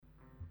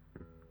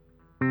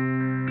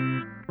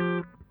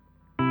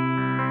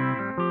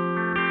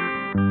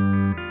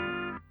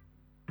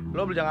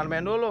Lu jangan main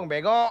dulu,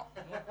 bego.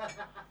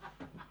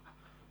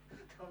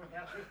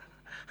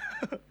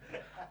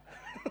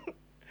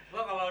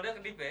 Gua kalau udah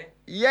kedip ya.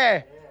 Iya.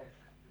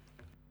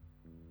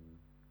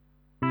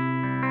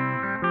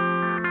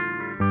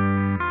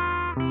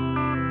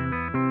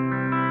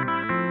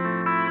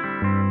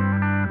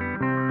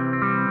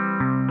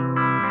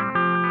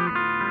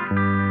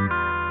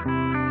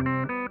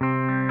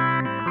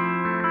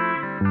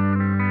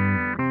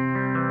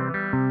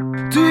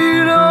 Do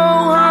you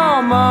know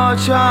how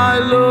much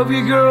I love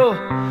you, girl?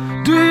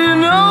 Do you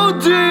know,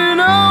 do you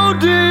know,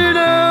 do you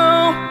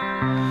know?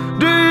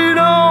 Do you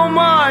know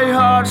my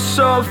heart's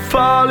so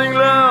falling in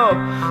love?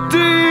 Do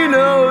you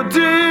know, do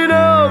you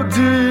know,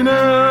 do you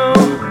know?